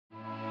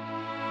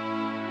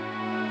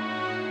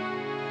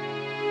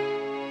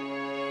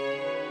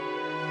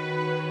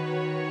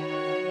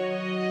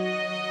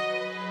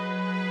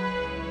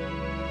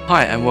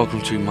Hi and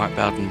welcome to Mike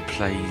Bowden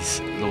Plays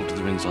Lord of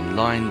the Rings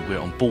Online. We're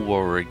on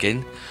Bullroarer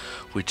again.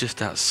 We're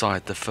just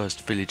outside the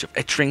first village of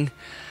Ethring,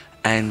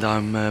 and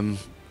I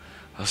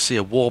see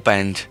a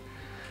warband,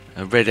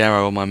 a red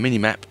arrow on my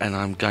minimap, and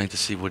I'm going to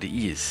see what it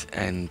is.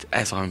 And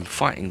as I'm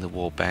fighting the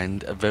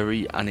warband, a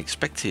very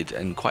unexpected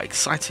and quite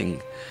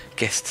exciting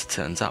guest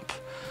turns up,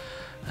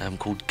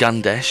 called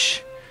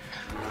GUNDASH.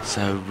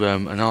 So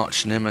an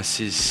Arch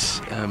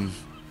Nemesis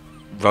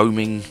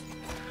roaming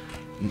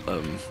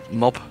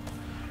mob.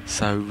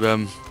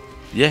 So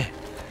yeah,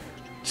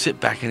 sit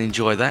back and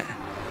enjoy that,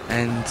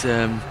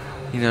 and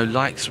you know,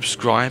 like,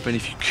 subscribe, and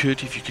if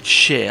you could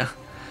share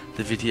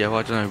the video,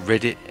 I don't know,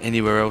 Reddit,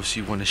 anywhere else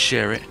you want to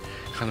share it,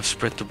 kind of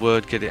spread the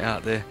word, get it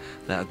out there,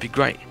 that would be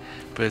great.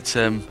 But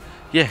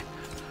yeah,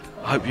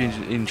 I hope you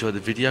enjoy the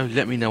video.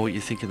 Let me know what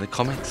you think in the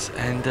comments,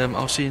 and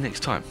I'll see you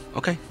next time.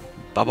 Okay,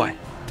 bye bye.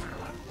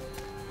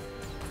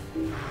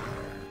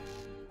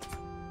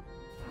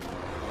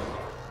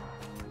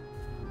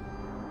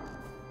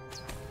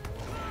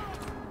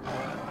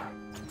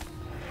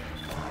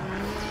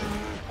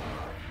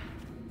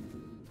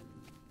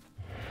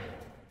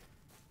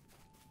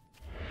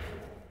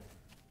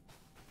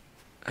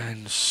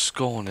 And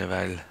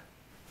Scorneval.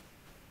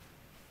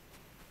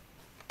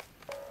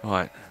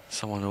 Right,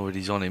 someone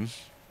already's on him.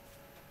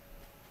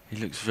 He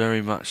looks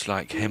very much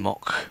like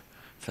Hemok,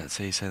 if that's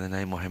how you say the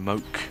name, or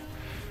Hemok.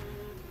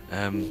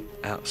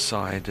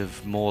 Outside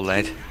of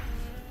Morlad,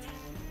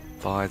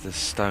 by the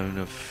Stone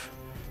of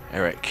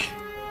Eric,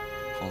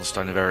 or the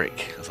Stone of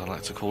Eric, as I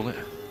like to call it.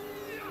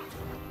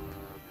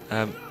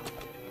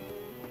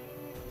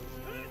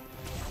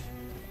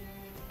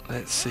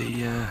 Let's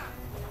see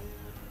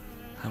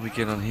how we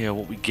get on here,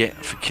 what we get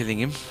for killing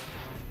him.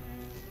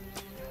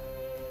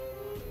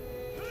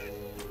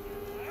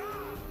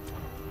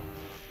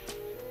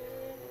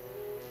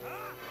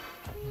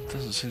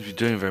 Doesn't seem to be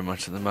doing very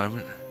much at the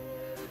moment.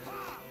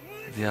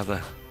 The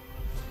other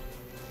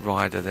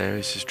rider there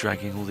is just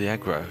dragging all the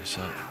aggro,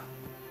 so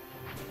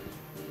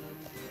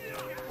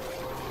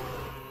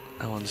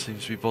no one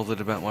seems to be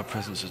bothered about my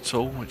presence at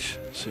all, which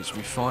suits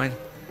me fine.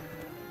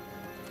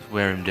 Just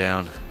wear him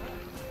down.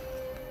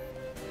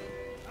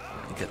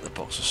 Get the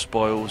box of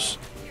spoils.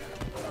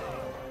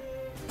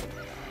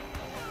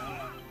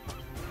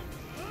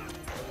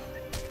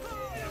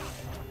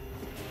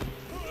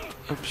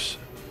 Oops,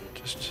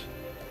 just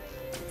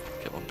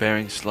get my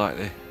bearings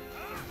slightly.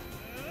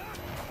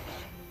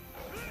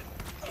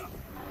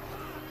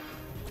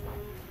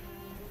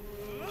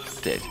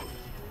 Dead.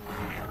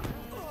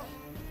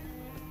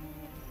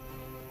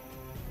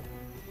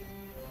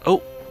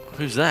 Oh,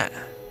 who's that?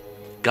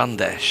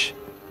 GUNDASH.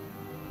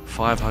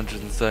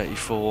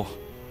 534.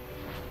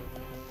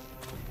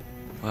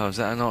 Wow, is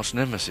that an Arch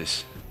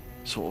Nemesis?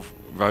 Sort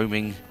of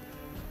roaming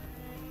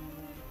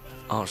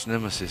Arch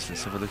Nemesis.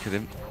 Let's have a look at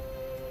him.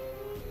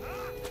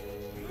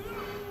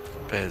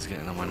 Bear's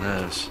getting on my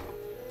nerves.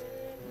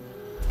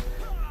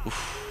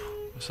 Oof,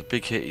 that's a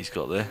big hit he's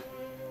got there.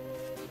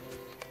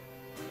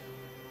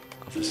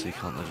 Obviously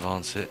can't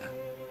advance it.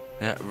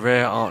 Yeah,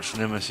 Rare Arch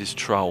Nemesis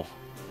Troll.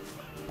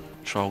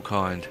 Troll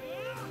kind.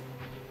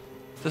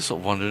 They're sort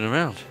of wandering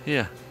around,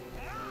 yeah.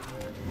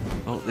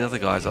 Oh, the other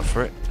guy's up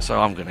for it,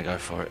 so I'm going to go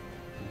for it.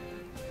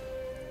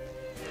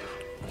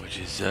 Which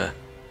is, it's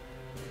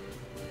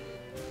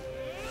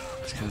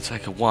going to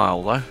take a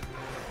while though.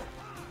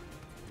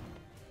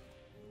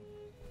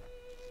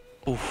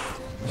 Oof,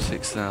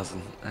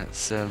 6,000.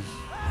 That's,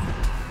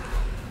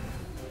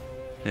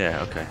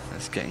 yeah, okay,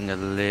 that's getting a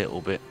little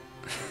bit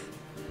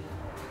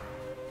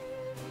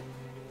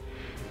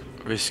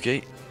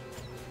risky.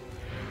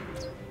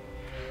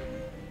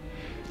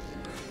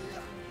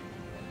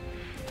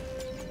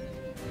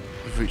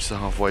 We've reached the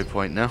halfway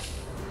point now.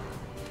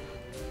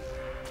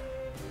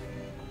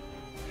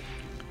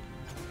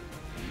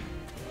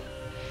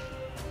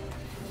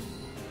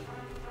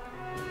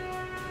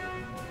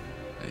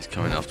 He's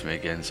coming after me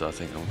again, so I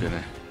think I'm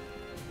gonna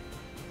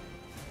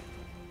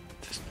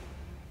just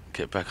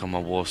get back on my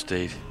war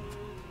steed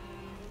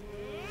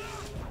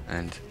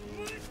and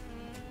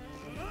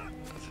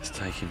just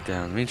take him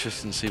down. I'm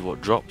interested to see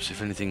what drops,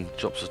 if anything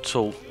drops at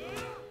all.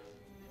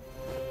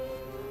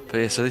 But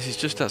yeah, so this is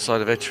just outside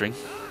of Ethring,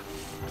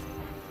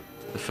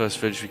 the first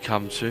village we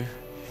come to.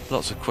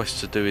 Lots of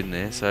quests to do in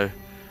there, so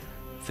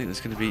I think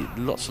there's going to be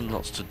lots and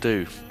lots to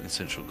do in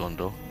central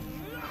Gondor.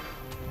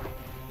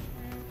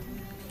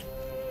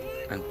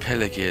 And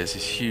Pelargir is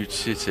this huge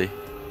city.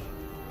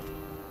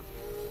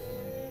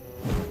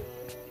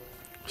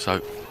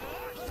 So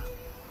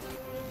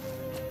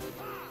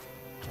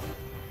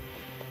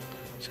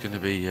it's going to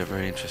be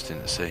very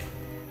interesting to see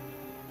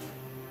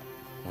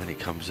when it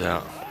comes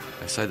out.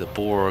 They say the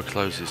Bullroarer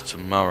closes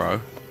tomorrow,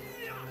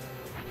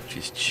 which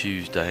is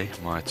Tuesday,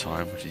 my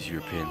time, which is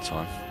European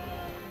time.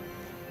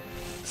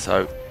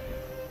 So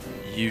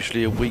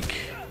usually a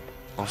week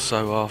or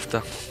so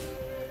after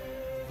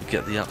we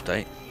get the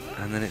update,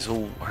 and then it's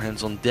all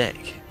hands on deck.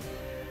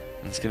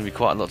 And it's going to be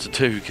quite a lot to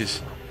do,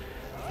 because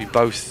we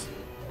both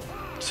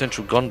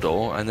central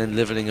Gondor and then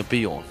leveling a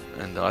Bjorn,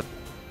 and I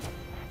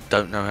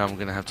don't know how I'm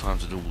going to have time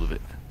to do all of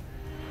it.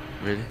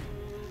 Really.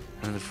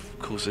 And of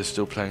course there's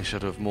still playing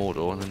Shadow of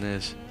Mordor, and then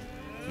there's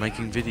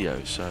making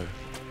videos, so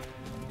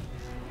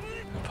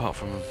apart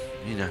from,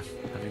 you know,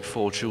 having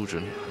 4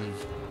 children and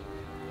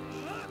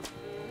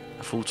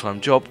a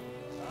full-time job,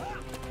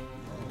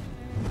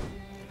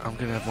 I'm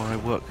going to have my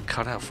work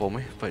cut out for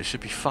me, but it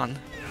should be fun,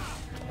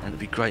 and it'd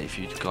be great if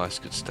you guys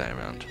could stay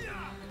around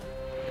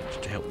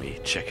to help me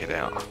check it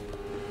out.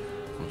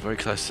 I'm very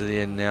close to the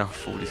end now.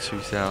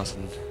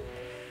 42,000,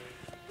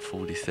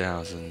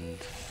 40,000.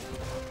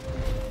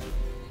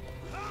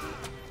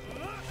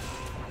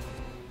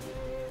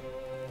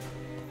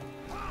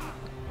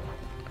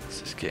 Let's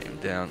just get him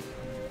down.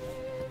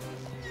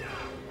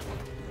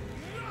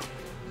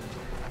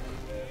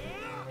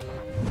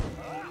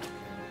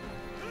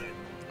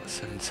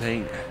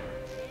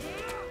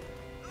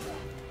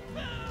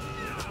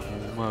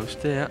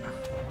 Almost there.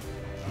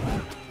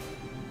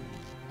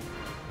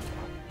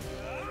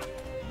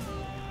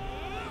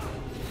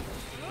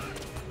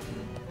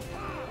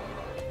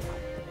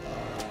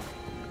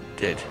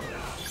 Dead.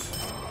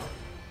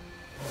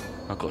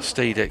 I've got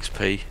Steed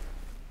XP,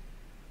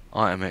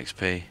 Item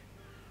XP,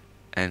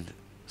 and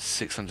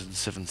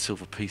 607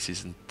 silver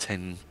pieces and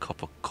 10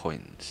 copper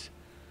coins.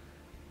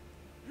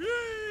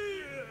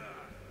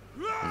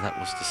 And that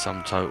was the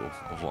sum total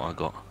of what I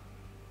got.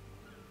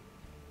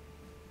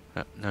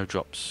 No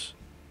drops,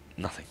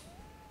 nothing.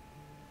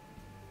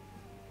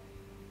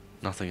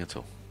 Nothing at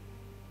all.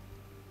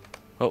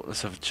 Oh,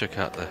 let's have a check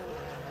out the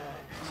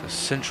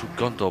central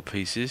Gondor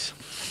pieces,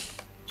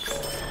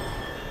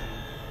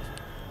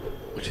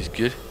 which is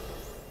good.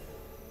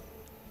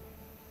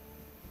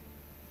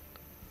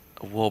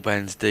 A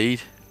warband's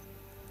deed.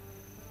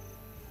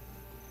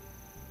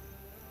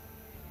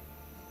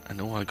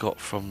 And all I got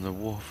from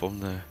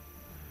the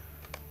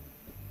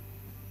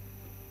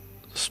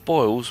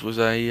spoils was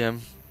a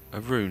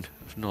rune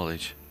of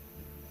knowledge.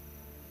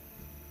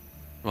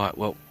 Right,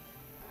 well,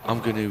 I'm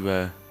going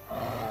to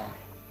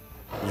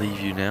leave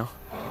you now.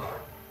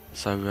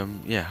 So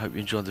yeah, hope you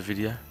enjoyed the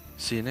video.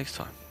 See you next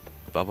time.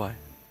 Bye bye.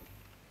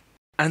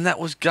 And that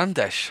was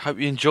GUNDASH. Hope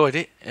you enjoyed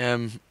it.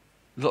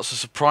 Lots of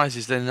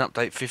surprises then in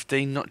update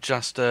 15. Not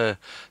just the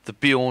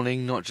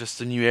Bjorning, not just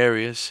the new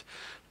areas,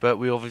 but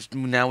we obviously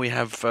now we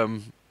have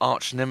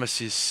Arch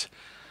Nemesis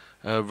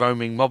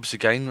roaming mobs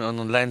again on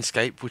the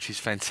landscape, which is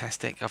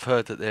fantastic. I've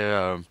heard that there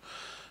are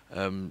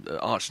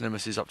Arch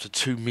Nemesis up to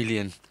 2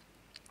 million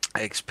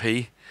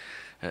XP,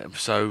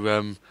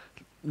 so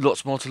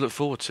lots more to look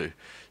forward to.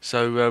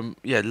 So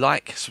yeah,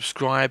 like,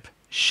 subscribe,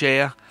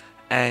 share,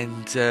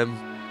 and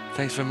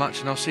thanks very much,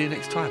 and I'll see you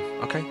next time.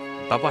 Okay,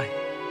 bye bye.